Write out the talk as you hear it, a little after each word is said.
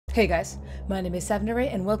Hey guys, my name is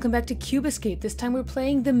Savinare and welcome back to Cube Escape. This time we're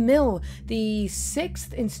playing The Mill, the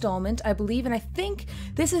 6th installment, I believe, and I think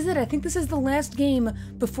this is it. I think this is the last game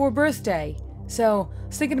before birthday. So, I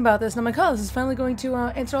was thinking about this and I'm like, oh, this is finally going to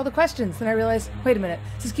answer all the questions. Then I realized, wait a minute,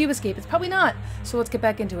 this is Cube Escape. It's probably not. So let's get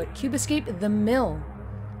back into it. Cube Escape, The Mill.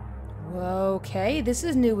 Okay, this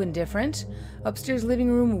is new and different. Upstairs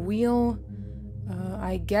living room, wheel.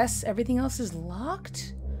 I guess everything else is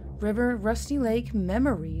locked? River, Rusty Lake,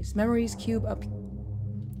 Memories. Memories cube up...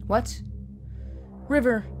 What?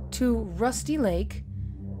 River to Rusty Lake.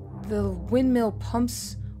 The windmill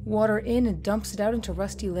pumps water in and dumps it out into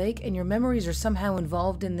Rusty Lake, and your memories are somehow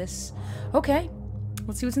involved in this. Okay.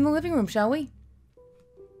 Let's see what's in the living room, shall we?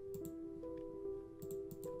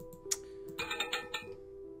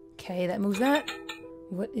 Okay, that moves that.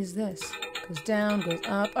 What is this? Goes down, goes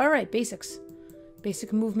up. Alright, basics.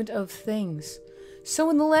 Basic movement of things.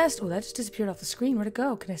 So in the last... Oh, that just disappeared off the screen. Where'd it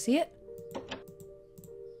go? Can I see it?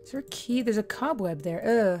 Is there a key? There's a cobweb there.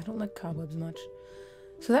 Ugh, I don't like cobwebs much.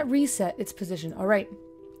 So that reset its position. Alright.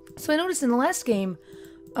 So I noticed in the last game,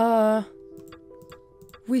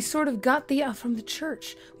 we sort of got the... from the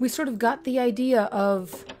church. We sort of got the idea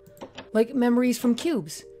of, like, memories from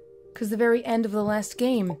cubes. Because the very end of the last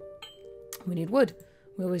game... We need wood.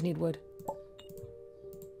 We always need wood.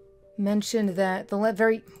 Mentioned that the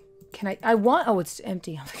very... Can I want... Oh, it's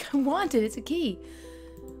empty. I'm like, I want it. It's a key.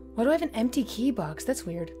 Why do I have an empty key box? That's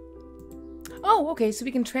weird. Oh, okay. So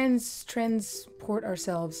we can transport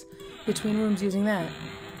ourselves between rooms using that.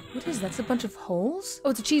 What is that? That's a bunch of holes?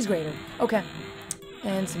 Oh, it's a cheese grater. Okay.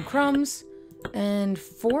 And some crumbs. And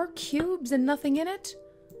 4 cubes and nothing in it?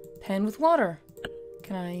 Pen with water.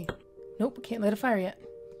 Can I... Nope, can't light a fire yet.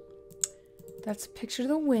 That's a picture of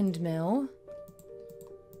the windmill.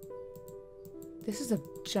 This is a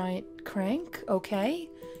giant crank. Okay.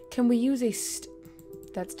 Can we use a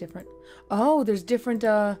That's different. Oh, there's different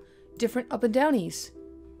different up and downies.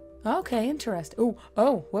 Okay, interesting.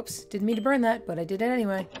 Oh, whoops. Didn't mean to burn that, but I did it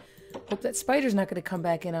anyway. Hope that spider's not going to come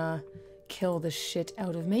back and kill the shit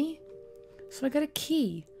out of me. So I got a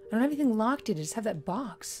key. I don't have anything locked in. I just have that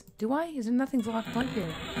box. Do I? Is there nothing's locked here?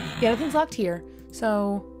 Yeah, nothing's locked here.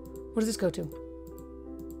 So, where does this go to?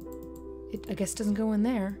 It, I guess, doesn't go in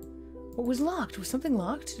there. What was locked? Was something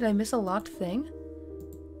locked? Did I miss a locked thing?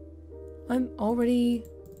 I'm already...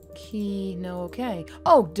 Key... No, okay.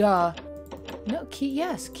 Oh, duh! No, key,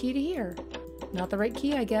 yes. Key to here. Not the right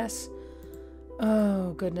key, I guess.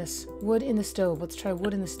 Oh, goodness. Wood in the stove. Let's try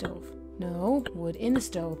wood in the stove. No. Wood in the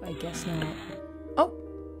stove. I guess not. Oh!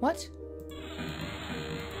 What?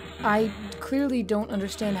 I clearly don't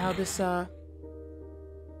understand how this, how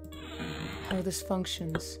this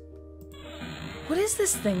functions. What is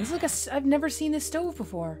this thing? It's like I've never seen this stove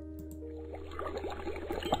before.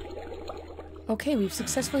 Okay, we've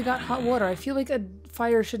successfully got hot water. I feel like a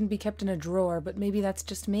fire shouldn't be kept in a drawer, but maybe that's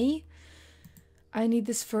just me. I need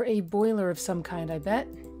this for a boiler of some kind, I bet.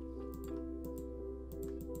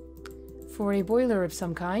 For a boiler of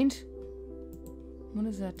some kind. What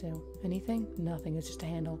does that do? Anything? Nothing. It's just a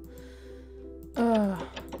handle.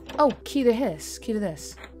 Oh, key to this. Key to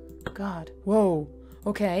this. God. Whoa.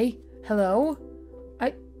 Okay. Hello?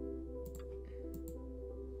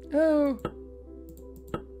 Oh.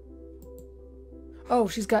 Oh,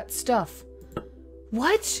 she's got stuff.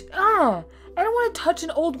 What? I don't want to touch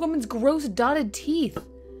an old woman's gross dotted teeth.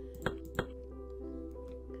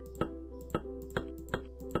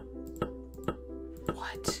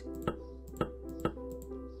 What?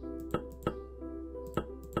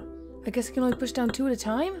 I guess I can only push down 2 at a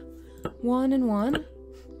time? 1 and 1.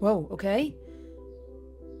 Whoa, okay.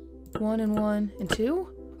 1 and 1 and 2?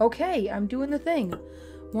 Okay, I'm doing the thing.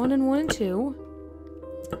 1 and 1 and 2.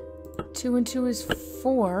 2 and 2 is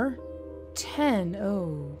 4. 10.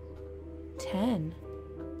 Oh. 10.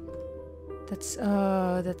 That's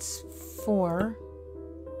 4.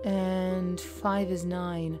 And 5 is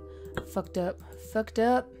 9. Fucked up. Fucked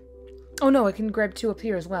up. Oh no, I can grab 2 up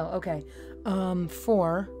here as well. Okay.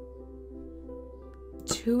 4.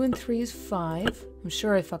 2 and 3 is 5. I'm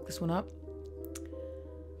sure I fucked this one up.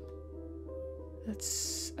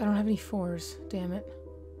 That's... I don't have any 4s. Damn it.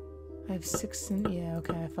 I have 6 and... Yeah,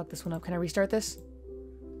 okay, I fucked this one up. Can I restart this?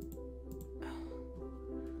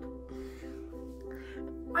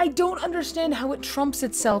 I don't understand how it trumps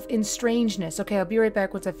itself in strangeness. Okay, I'll be right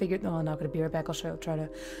back once I figure... No, I'm not going to be right back. I'll try to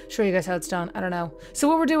show you guys how it's done. I don't know. So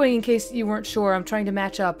what we're doing, in case you weren't sure, I'm trying to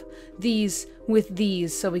match up these with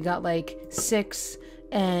these. So we got like 6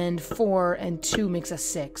 and 4 and 2 makes us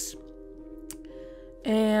 6.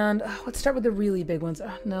 And let's start with the really big ones.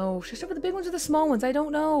 No, should I start with the big ones or the small ones? I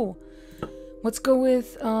don't know. Let's go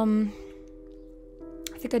with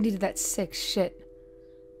think I needed that 6. Shit.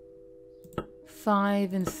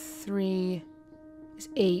 5 and 3 is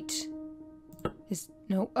 8.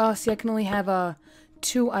 No. Oh, see, I can only have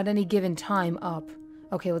 2 at any given time up.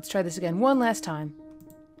 Okay, let's try this again. One last time.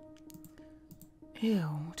 Ew.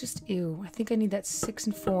 Just ew. I think I need that 6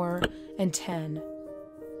 and 4 and 10.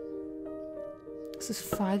 This is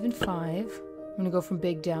 5 and 5. I'm gonna go from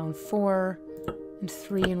big down. 4 and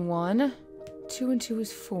 3 and 1. 2 and 2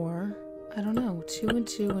 is 4. I don't know. 2 and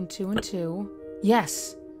 2 and 2 and 2.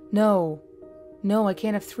 Yes. No. No, I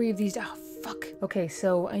can't have 3 of these. Oh, fuck. Okay,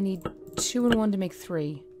 so I need 2 and 1 to make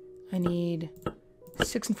 3. I need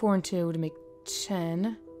 6 and 4 and 2 to make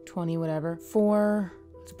 10, 20, whatever. 4.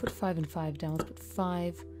 Let's put 5 and 5 down. Let's put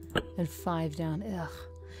 5 and 5 down. Ugh.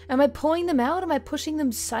 Am I pulling them out? Am I pushing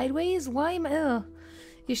them sideways? Why am I... Ugh.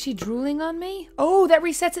 Is she drooling on me? Oh, that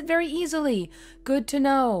resets it very easily. Good to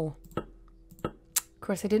know. Of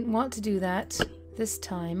course, I didn't want to do that this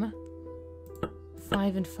time.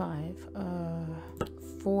 5 and 5.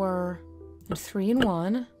 4 and 3 and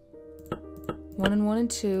 1. 1 and 1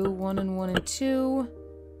 and 2. 1 and 1 and 2.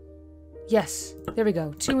 Yes, there we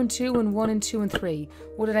go. 2 and 2 and 1 and 2 and 3.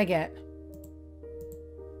 What did I get?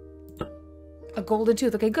 A golden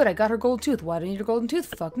tooth. Okay, good. I got her golden tooth. Why do I need her golden tooth?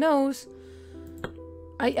 Fuck knows.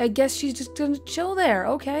 I guess she's just gonna chill there.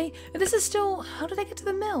 Okay. And this is still... How did I get to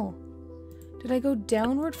the mill? Did I go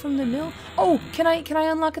downward from the mill? Oh, can I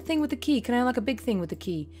unlock a thing with the key? Can I unlock a big thing with the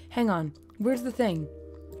key? Hang on. Where's the thing?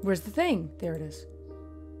 Where's the thing? There it is.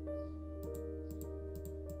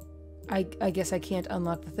 I guess I can't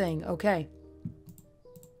unlock the thing. Okay.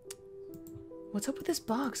 What's up with this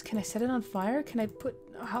box? Can I set it on fire? Can I put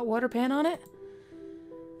a hot water pan on it?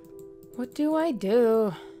 What do I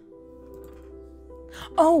do?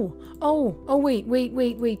 Oh, wait.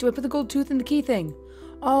 Do I put the gold tooth in the key thing?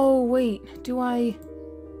 Oh, wait. Do I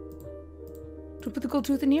put the gold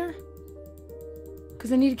tooth in here?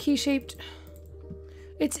 Because I need a key-shaped...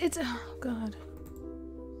 It's... Oh, God.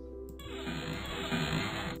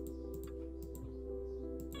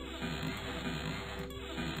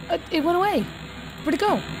 It went away. Where'd it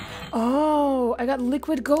go? Oh, I got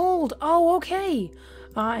liquid gold. Oh, okay.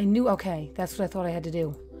 I knew... Okay, that's what I thought I had to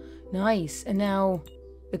do. Nice. And now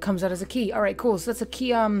it comes out as a key. All right, cool. So that's a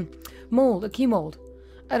key mold, a key mold.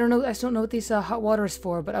 I don't know. I just don't know what these hot water is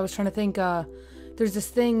for, but I was trying to think. There's this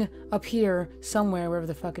thing up here somewhere, wherever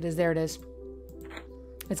the fuck it is. There it is.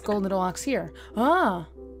 It's gold and it locks here. Ah,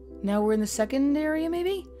 now we're in the second area,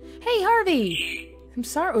 maybe. Hey, Harvey. I'm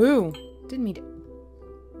sorry. Ooh, didn't mean to.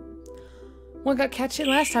 Well, I got cat shit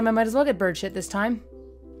last time. I might as well get bird shit this time.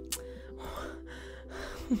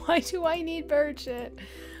 Why do I need bird shit?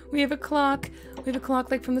 We have a clock. We have a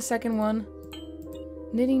clock like from the second one.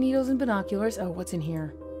 Knitting needles and binoculars. Oh, what's in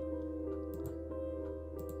here?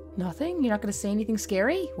 Nothing? You're not going to say anything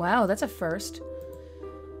scary? Wow, that's a first.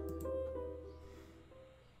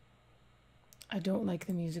 I don't like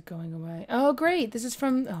the music going away. Oh, great. This is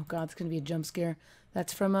from... Oh, God, it's going to be a jump scare.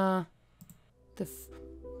 That's from,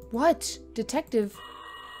 What? Detective?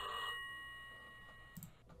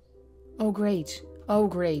 Oh, great. Oh,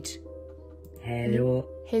 great. Hello.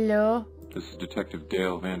 Hello? This is Detective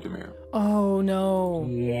Dale Vandermeer. Oh, no.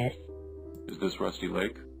 Yes. Is this Rusty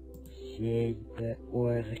Lake? Say the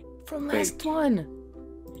word. From last one.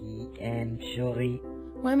 I am sorry.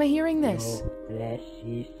 Why am I hearing this? Your flesh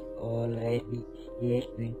is already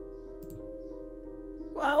taken.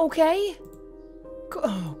 Okay.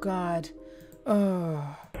 Oh, God.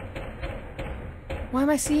 Oh. Why am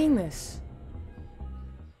I seeing this?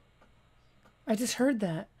 I just heard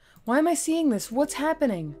that. Why am I seeing this? What's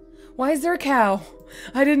happening? Why is there a cow?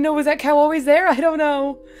 I didn't know. Was that cow always there? I don't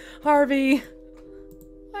know. Harvey.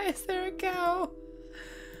 Why is there a cow?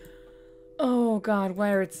 Oh, God.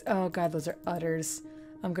 Why are it... Oh, God. Those are udders.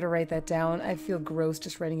 I'm going to write that down. I feel gross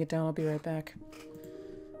just writing it down. I'll be right back.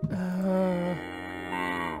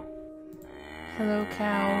 Hello,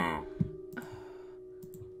 cow.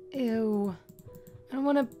 Ew. I don't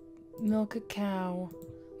want to milk a cow.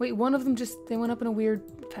 Wait, one of them just... They went up in a weird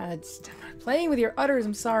pad. Stop playing with your udders.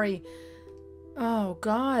 I'm sorry. Oh,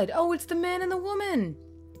 God. Oh, it's the man and the woman.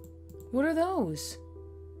 What are those?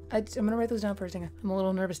 I'm going to write those down for a second. I'm a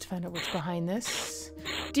little nervous to find out what's behind this.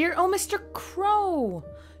 Dear... Oh, Mr. Crow.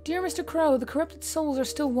 Dear Mr. Crow, the corrupted souls are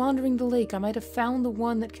still wandering the lake. I might have found the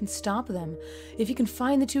one that can stop them. If you can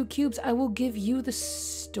find the 2 cubes, I will give you the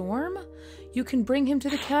storm. You can bring him to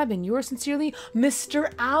the cabin. Yours sincerely,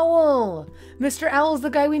 Mr. Owl. Mr. Owl's the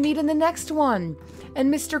guy we meet in the next one.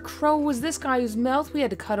 And Mr. Crow was this guy whose mouth we had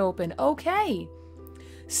to cut open. Okay.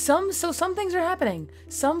 So some things are happening.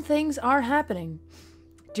 Some things are happening.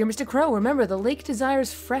 Dear Mr. Crow, remember, the lake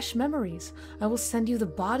desires fresh memories. I will send you the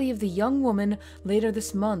body of the young woman later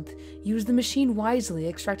this month. Use the machine wisely.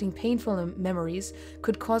 Extracting painful memories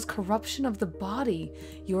could cause corruption of the body.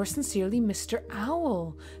 Yours sincerely, Mr.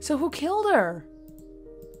 Owl. So who killed her?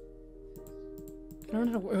 I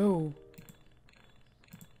don't know. Oh.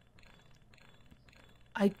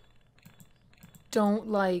 I don't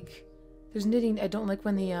like... There's knitting. I don't like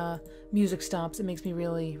when the music stops. It makes me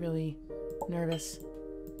really, really nervous.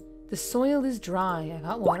 The soil is dry. I've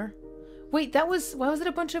hot water. Wait, that was... Why was it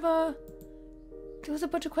a bunch of, There was a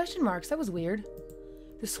bunch of question marks. That was weird.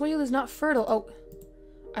 The soil is not fertile. Oh.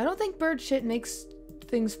 I don't think bird shit makes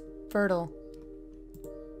things fertile.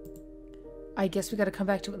 I guess we gotta come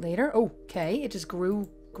back to it later. Oh, okay. It just grew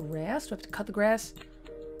grass. Do I have to cut the grass?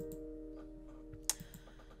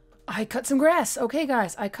 I cut some grass. Okay,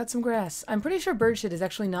 guys. I cut some grass. I'm pretty sure bird shit is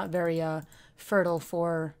actually not very, fertile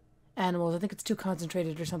for... animals. I think it's too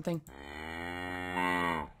concentrated or something.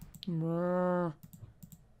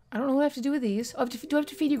 I don't know what I have to do with these. Oh, do I have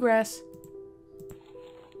to feed you grass?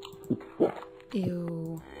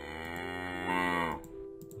 Ew.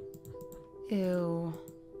 Ew.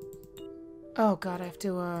 Oh god, I have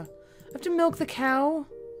to milk the cow?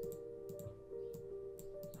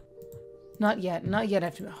 Not yet. Not yet. I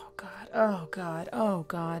have to... Oh god. Oh god. Oh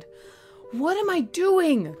god. What am I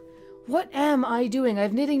doing? What am I doing? I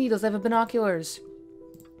have knitting needles. I have binoculars.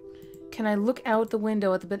 Can I look out the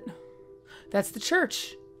window at the That's the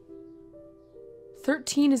church.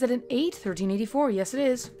 13, is that an 8? 1384. Yes, it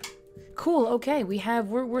is. Cool. Okay.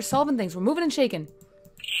 We're solving things. We're moving and shaking.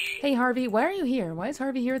 Hey, Harvey. Why are you here? Why is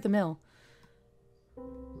Harvey here at the mill?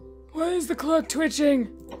 Why is the clock twitching?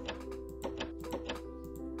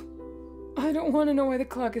 I don't want to know why the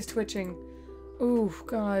clock is twitching. Ooh,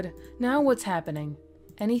 God. Now what's happening?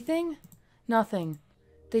 Anything? Nothing.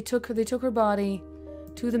 They took her body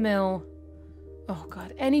to the mill. Oh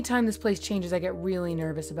god. Anytime this place changes, I get really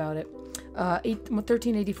nervous about it.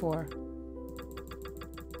 1384.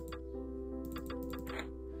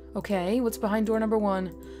 Okay, what's behind door number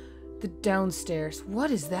 1? The downstairs. What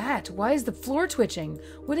is that? Why is the floor twitching?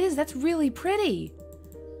 What is? That's really pretty.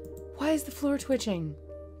 Why is the floor twitching?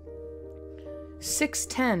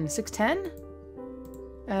 610. 610?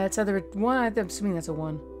 It's either a 1, I'm assuming that's a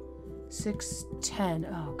 1. 610.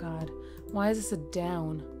 Oh god. Why is this a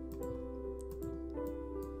down?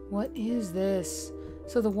 What is this?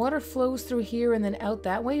 So the water flows through here and then out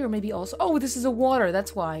that way, or maybe also... Oh, this is a water,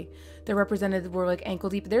 that's why. They're represented, we're like ankle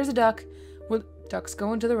deep. There's a duck. Duck's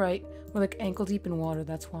going to the right. We're like ankle deep in water,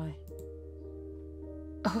 that's why.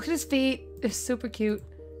 Oh, look at his feet. They're super cute.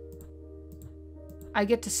 I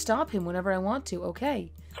get to stop him whenever I want to.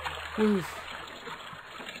 Okay. Oof.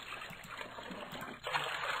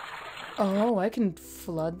 Oh, I can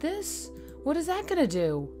flood this? What is that gonna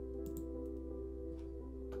do?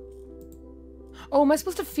 Oh, am I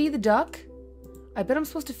supposed to feed the duck? I bet I'm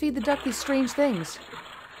supposed to feed the duck these strange things.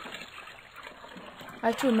 I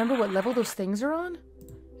have to remember what level those things are on?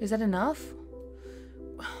 Is that enough?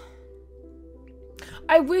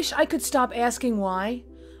 I wish I could stop asking why.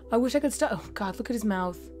 I wish I could stop. Oh, God, look at his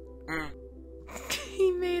mouth.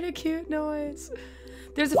 He made a cute noise.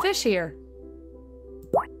 There's a fish here.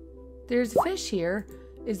 There's a fish here.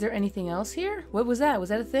 Is there anything else here? What was that? Was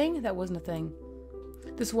that a thing? That wasn't a thing.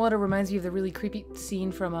 This water reminds me of the really creepy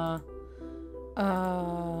scene from,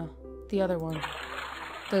 the other one.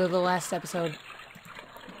 The last episode.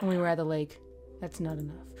 When we were at the lake. That's not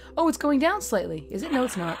enough. Oh, it's going down slightly. Is it? No,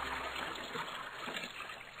 it's not.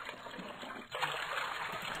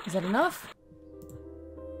 Is that enough?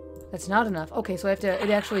 That's not enough. Okay, so I have to...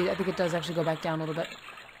 I think it does actually go back down a little bit.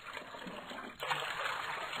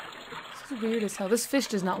 This is weird as hell. This fish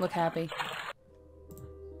does not look happy.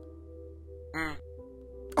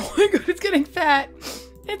 Oh my god, it's getting fat!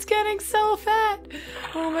 It's getting so fat!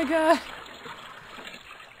 Oh my god.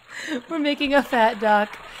 We're making a fat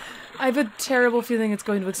duck. I have a terrible feeling it's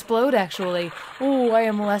going to explode, actually. Oh, I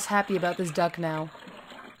am less happy about this duck now.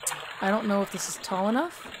 I don't know if this is tall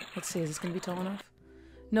enough. Let's see, is this going to be tall enough?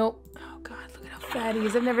 Nope. Oh god, look at how fat he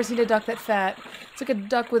is. I've never seen a duck that fat. It's like a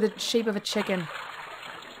duck with the shape of a chicken.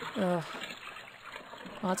 Ugh.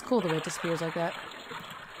 Oh, it's cool the way it disappears like that.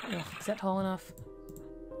 Ugh, is that tall enough?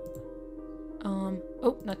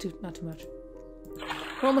 Oh, not too much.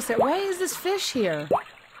 We're almost there. Why is this fish here?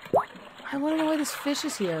 I want to know why this fish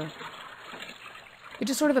is here. It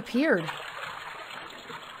just sort of appeared.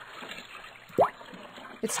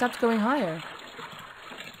 It stopped going higher.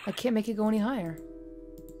 I can't make it go any higher.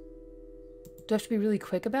 Do I have to be really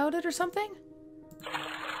quick about it or something?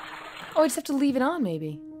 Oh, I just have to leave it on,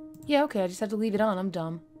 maybe. Yeah, okay, I just have to leave it on. I'm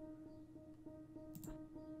dumb.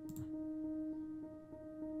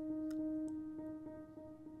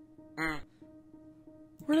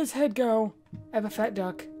 Where does head go? I have a fat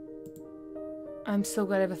duck. I'm so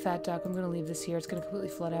glad I have a fat duck. I'm gonna leave this here. It's gonna completely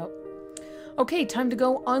flood out. Okay, time to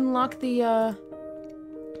go unlock the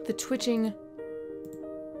twitching...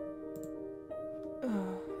 I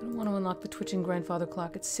don't want to unlock the twitching grandfather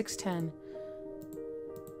clock. It's 6:10.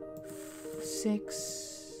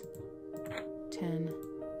 6:10.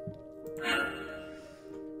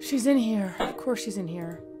 She's in here. Of course she's in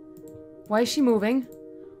here. Why is she moving?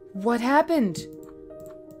 What happened?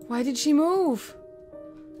 Why did she move?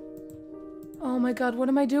 Oh my god, what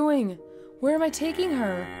am I doing? Where am I taking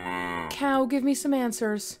her? Cow, give me some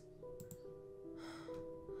answers.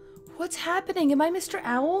 What's happening? Am I Mr.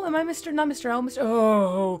 Owl? Am I Mr. not Mr. Owl? Mr.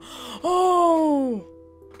 Oh! Oh!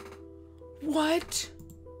 What?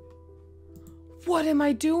 What am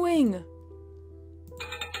I doing?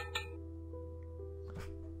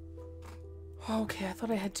 Okay, I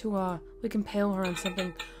thought I had to, like, impale her on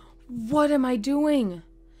something. What am I doing?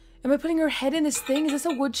 Am I putting her head in this thing? Is this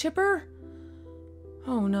a wood chipper?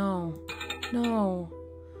 Oh, no. No.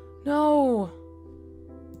 No!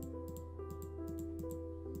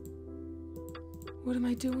 What am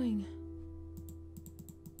I doing?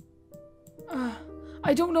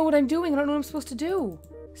 I don't know what I'm doing. I don't know what I'm supposed to do.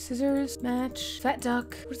 Scissors, match, fat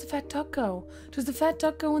duck. Where's the fat duck go? Does the fat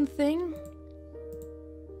duck go in the thing?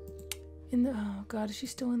 In the... Oh, God. Is she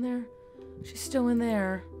still in there? She's still in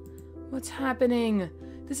there. What's happening?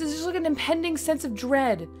 This is just like an impending sense of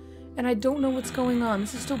dread. And I don't know what's going on.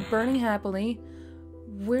 This is still burning happily.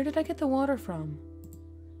 Where did I get the water from?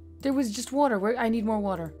 There was just water. Where? I need more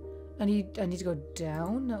water. I need to go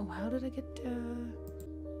down? No, how did I get...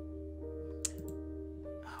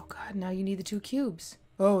 Oh, God. Now you need the 2 cubes.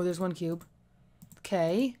 Oh, there's 1 cube.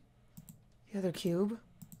 Okay. The other cube.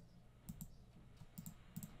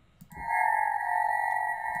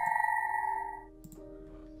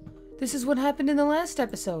 This is what happened in the last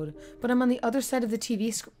episode. But I'm on the other side of the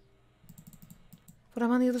TV screen. But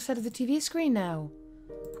I'm on the other side of the TV screen now.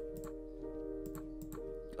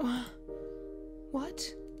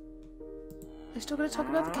 What? I still gotta talk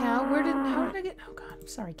about the cow. How did I get... Oh, God. I'm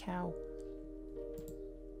sorry, cow.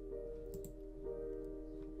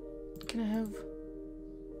 Can I have...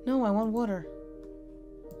 No, I want water.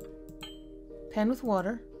 Pan with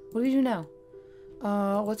water. What do we do now?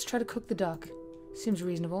 Let's try to cook the duck. Seems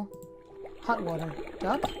reasonable. Hot water.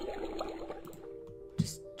 Duck?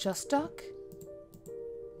 Just duck?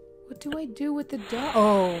 What do I do with the duck?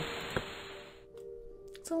 Oh.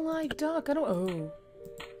 It's a live duck. I don't... Oh.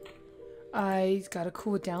 I gotta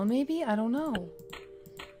cool it down, maybe? I don't know.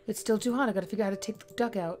 It's still too hot. I gotta figure out how to take the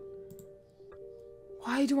duck out.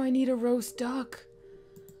 Why do I need a roast duck?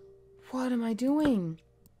 What am I doing?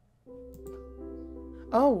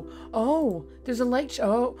 Oh. Oh. There's a light...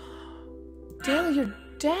 Oh. Dale, you're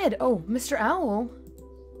dead. Oh, Mr. Owl.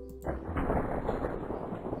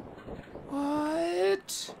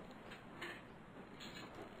 What?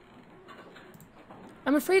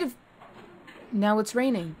 I'm afraid of... Now it's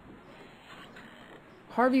raining.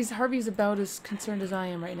 Harvey's about as concerned as I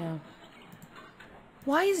am right now.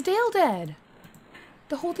 Why is Dale dead?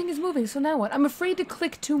 The whole thing is moving, so now what? I'm afraid to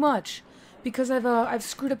click too much because I've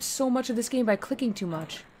screwed up so much of this game by clicking too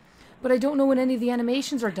much. But I don't know when any of the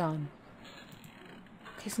animations are done.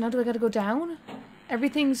 Okay, so now do I gotta go down?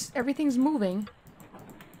 Everything's moving.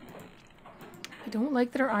 I don't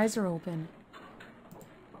like that her eyes are open.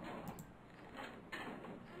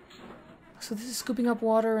 So this is scooping up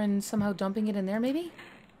water and somehow dumping it in there, maybe?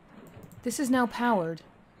 This is now powered.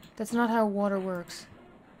 That's not how water works.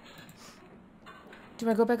 Do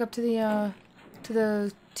I go back up to the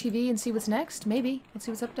TV and see what's next? Maybe. Let's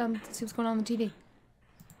see what's up down. Let's see what's going on the TV.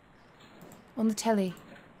 On the telly.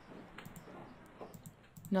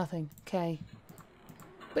 Nothing. Okay.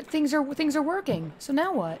 But things are working. So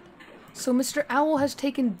now what? So Mr. Owl has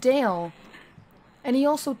taken Dale, and he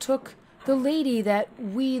also took the lady that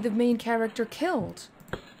we, the main character, killed.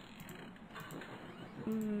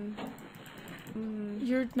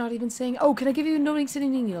 You're not even saying... Oh, can I give you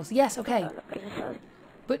knitting needles? Yes, okay.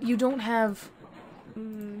 But you don't have...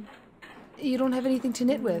 You don't have anything to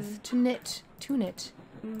knit with. To knit.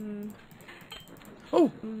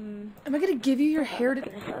 Oh! Am I gonna give you your hair to...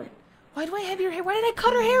 Why do I have your hair? Why did I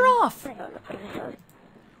cut her hair off?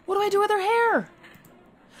 What do I do with her hair?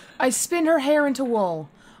 I spin her hair into wool.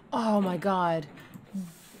 Oh my god.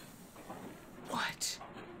 What?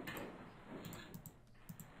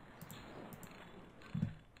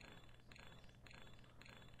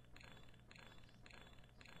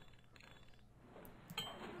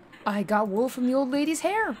 I got wool from the old lady's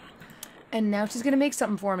hair. And now she's gonna make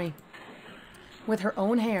something for me. With her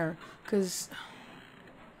own hair. Because...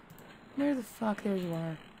 Where the fuck? There you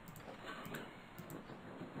are.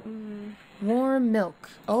 Warm milk.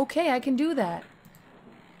 Okay, I can do that.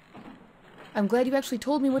 I'm glad you actually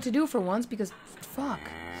told me what to do for once, because fuck.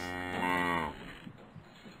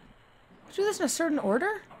 Do this in a certain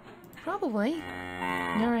order? Probably.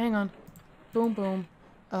 No, hang on. Boom, boom.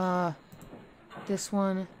 This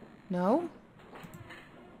one. No?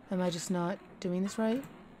 Am I just not doing this right?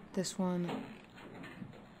 This one.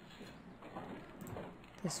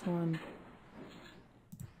 This one.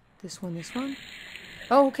 This one, this one.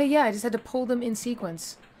 Oh, okay, yeah, I just had to pull them in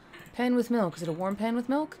sequence. Pan with milk. Is it a warm pan with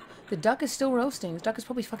milk? The duck is still roasting. The duck is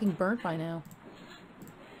probably fucking burnt by now.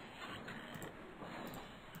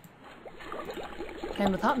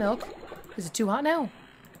 Pan with hot milk. Is it too hot now?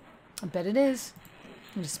 I bet it is.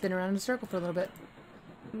 I'm just spin around in a circle for a little bit.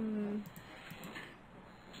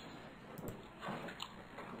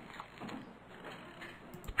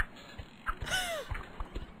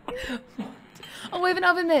 Oh, I have an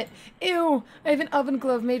oven mitt. Ew. I have an oven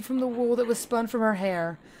glove made from the wool that was spun from her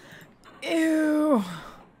hair. Ew.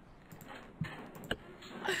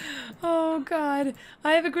 Oh, God.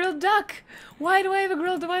 I have a grilled duck. Why do I have a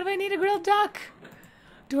grilled duck? Why do I need a grilled duck?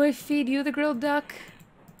 Do I feed you the grilled duck?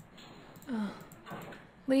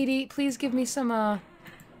 Lady, please give me some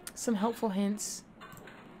helpful hints.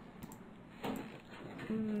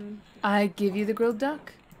 I give you the grilled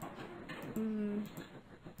duck?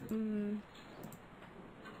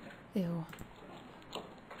 Ew.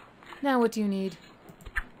 Now what do you need?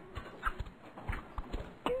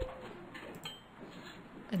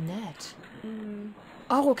 A net.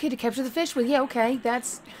 Oh, okay, to capture the fish with. Yeah, okay,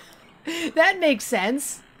 that's... that makes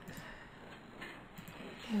sense.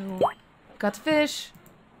 Ew. Got the fish.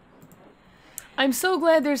 I'm so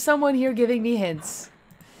glad there's someone here giving me hints.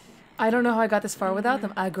 I don't know how I got this far without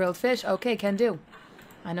them. I grilled fish. Okay, can do.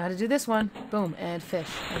 I know how to do this one. Boom, and fish.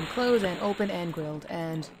 And close, and open, and grilled.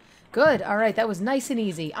 And good. Alright, that was nice and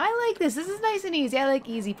easy. I like this. This is nice and easy. I like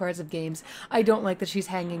easy parts of games. I don't like that she's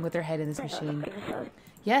hanging with her head in this machine.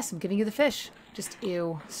 Yes, I'm giving you the fish. Just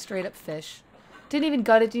ew. Straight up fish. Didn't even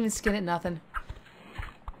gut it, didn't even skin it, nothing.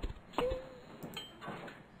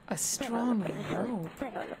 A strong rope.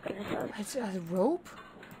 A rope?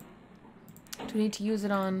 Do we need to use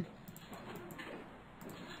it on...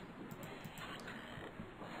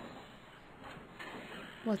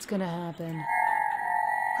 What's gonna happen?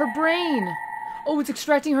 Her brain! Oh, it's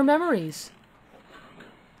extracting her memories.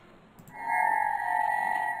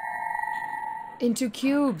 Into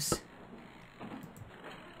cubes.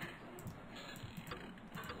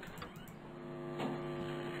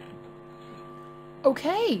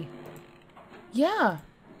 Okay. Yeah.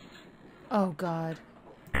 Oh, God.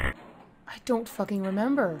 I don't fucking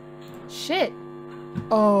remember. Shit.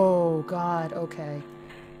 Oh, God. Okay.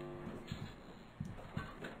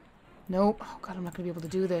 Nope. Oh, God, I'm not going to be able to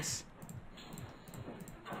do this.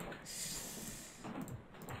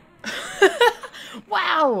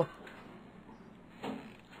 Wow!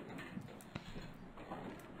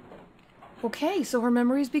 Okay, so her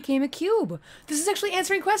memories became a cube. This is actually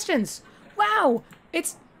answering questions. Wow!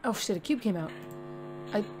 It's... Oh, shit, a cube came out.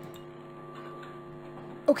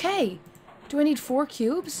 Okay. Do I need 4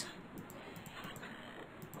 cubes?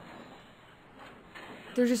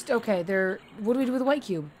 They're just... Okay, they're... What do we do with a white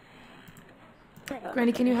cube?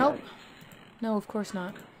 Granny, can you help? No, of course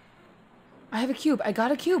not. I have a cube. I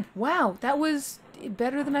got a cube. Wow, that was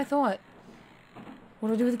better than I thought. What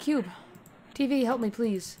do I do with a cube? TV, help me,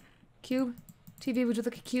 please. Cube? TV, would you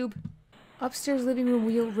like a cube? Upstairs living room,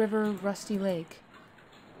 wheel, river, rusty lake.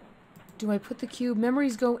 Do I put the cube?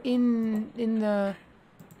 Memories go in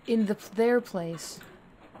their place.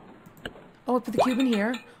 Oh, I put the cube in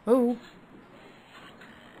here. Oh.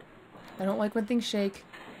 I don't like when things shake.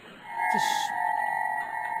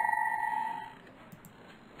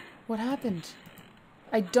 What happened?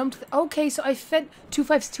 I dumped... Okay, so I fed...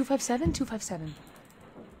 257? 257.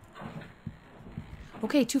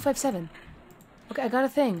 Okay, 257. Okay, I got a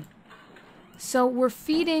thing. So we're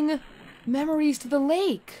feeding memories to the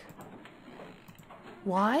lake.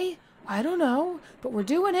 Why? I don't know, but we're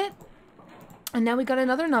doing it. And now we got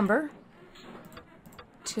another number.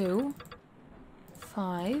 2,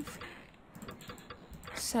 5,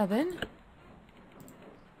 7.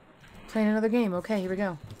 Playing another game. Okay, here we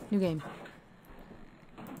go. New game.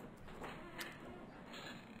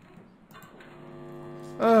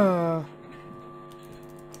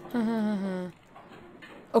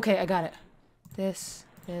 Okay, I got it. This.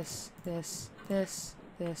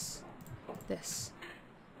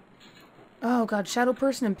 Oh god, shadow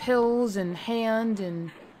person and pills and hand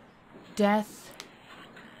and death.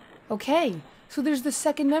 Okay, So there's the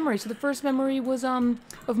second memory. So the first memory was, of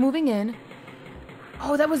moving in.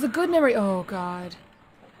 Oh, that was the good memory. Oh, God.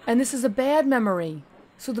 And this is a bad memory.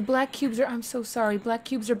 So the black cubes are... I'm so sorry. Black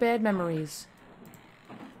cubes are bad memories.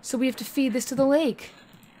 So we have to feed this to the lake.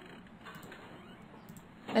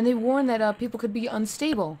 And they warn that people could be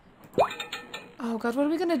unstable. Oh, God, what are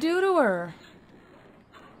we going to do to her?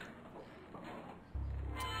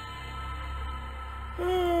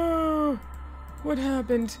 Oh, what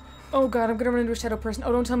happened? Oh, God, I'm going to run into a shadow person.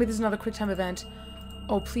 Oh, don't tell me this is another quick time event.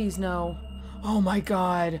 Oh, please, no. Oh, my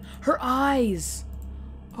God. Her eyes.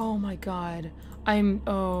 Oh, my God.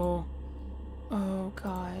 Oh,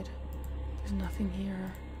 God. There's nothing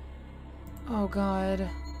here. Oh, God.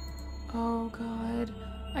 Oh, God.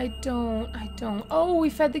 I don't. Oh, we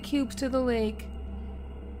fed the cubes to the lake.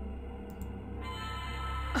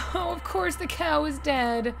 Oh, of course the cow is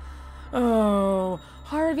dead. Oh,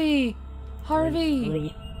 Harvey.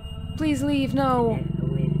 Harvey. Please leave, no.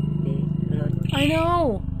 I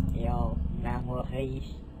know.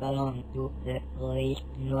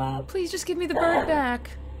 Please just give me the bird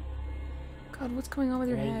back. God, what's going on with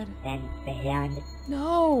your head?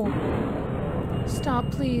 No. Stop,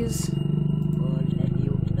 please.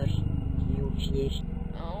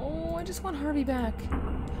 Oh, I just want Harvey back.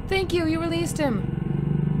 Thank you, you released him.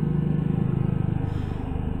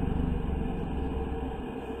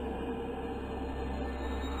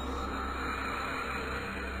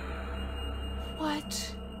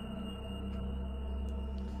 What?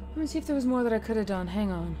 Let me see if there was more that I could have done.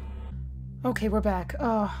 Hang on. Okay, we're back.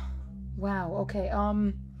 Wow, okay,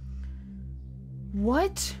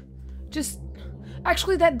 what? Just...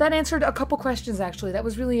 Actually, that answered a couple questions, actually. That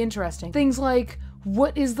was really interesting. Things like,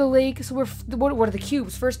 what is the lake? So what are the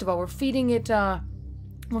cubes? First of all, we're feeding the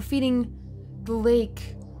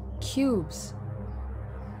lake cubes.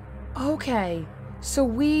 Okay, so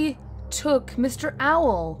we took Mr.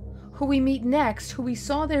 Owl, who we meet next, who we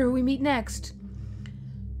meet next,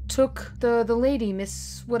 took the lady,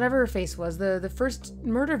 Miss whatever her face was, the first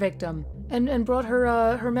murder victim, and brought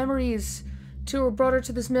her memories brought her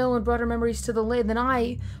to this mill and brought her memories to the lake.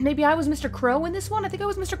 Then maybe I was Mr. Crow in this one? I think I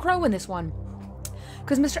was Mr. Crow in this one.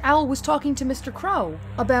 Because Mr. Owl was talking to Mr. Crow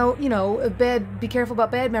about, be careful about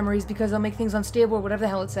bad memories because they'll make things unstable or whatever the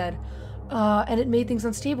hell it said. And it made things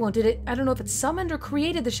unstable and I don't know if it summoned or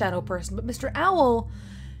created the shadow person, but Mr.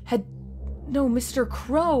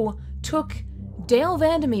 Crow took Dale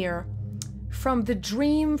Vandermeer from the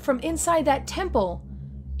dream, from inside that temple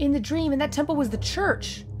in the dream, and that temple was the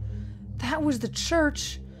church. That was the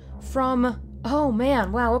church from... Oh,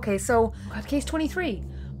 man. Wow, okay, so case 23.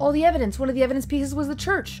 All the evidence. One of the evidence pieces was the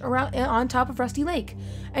church on top of Rusty Lake.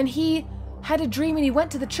 And he had a dream and he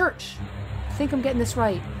went to the church. I think I'm getting this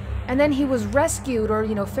right. And then he was rescued or,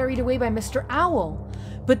 ferried away by Mr. Owl.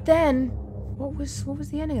 But then... What was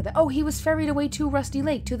the ending of that? Oh, he was ferried away to Rusty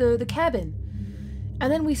Lake, to the cabin.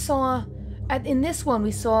 And then we saw... In this one,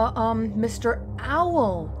 we saw Mr.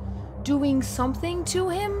 Owl doing something to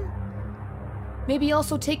him? Maybe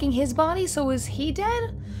also taking his body, so is he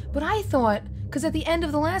dead? But I thought, because at the end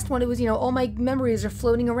of the last one, it was, all my memories are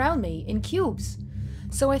floating around me in cubes.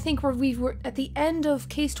 So I think we were at the end of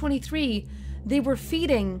case 23, they were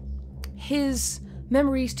feeding his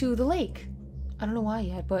memories to the lake. I don't know why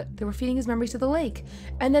yet, but they were feeding his memories to the lake.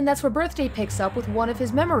 And then that's where Birthday picks up with one of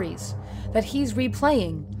his memories that he's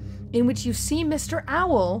replaying, in which you see Mr.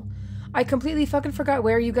 Owl. I completely fucking forgot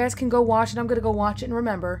where. You guys can go watch it. I'm gonna go watch it and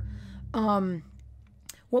remember.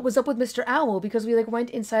 What was up with Mr. Owl, because we went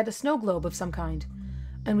inside a snow globe of some kind.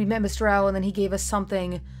 And we met Mr. Owl and then he gave us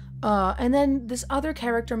something. And then this other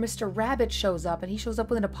character, Mr. Rabbit, shows up and he shows up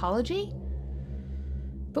with an apology?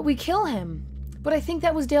 But we kill him. But I think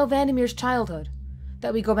that was Dale Vandermeer's childhood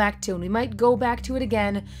that we go back to. And we might go back to it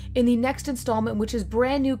again in the next installment, which is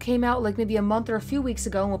brand new, came out maybe a month or a few weeks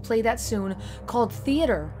ago, and we'll play that soon, called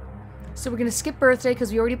Theater. So we're going to skip Birthday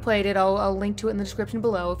because we already played it. I'll link to it in the description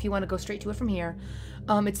below if you want to go straight to it from here.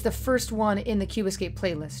 It's the first one in the Cube Escape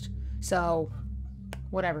playlist. So,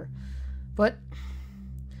 whatever. But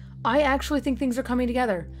I actually think things are coming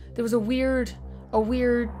together. There was a weird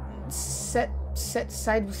set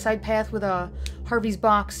side path with Harvey's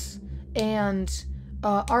box and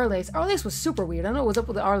Arlace. Arlace was super weird. I don't know what was up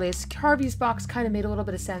with the Arlace. Harvey's box kind of made a little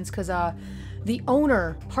bit of sense because the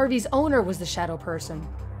owner, Harvey's owner, was the shadow person.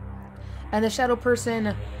 And the shadow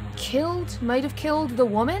person might have killed the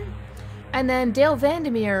woman. And then Dale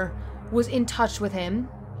Vandermeer was in touch with him.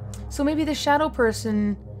 So maybe the shadow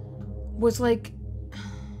person was they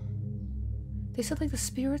said the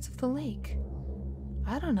spirits of the lake.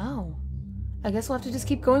 I don't know. I guess we'll have to just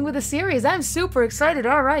keep going with the series. I'm super excited.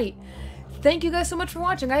 All right. Thank you guys so much for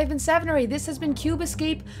watching. I have been Savinary. This has been Cube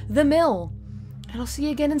Escape The Mill. And I'll see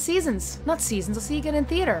you again in seasons. Not seasons, I'll see you again in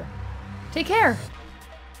theater. Take care.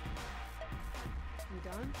 We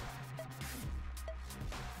done?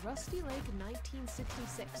 Rusty Lake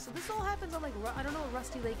 1966. So this all happens on like, I don't know what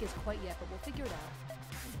Rusty Lake is quite yet, but we'll figure it out.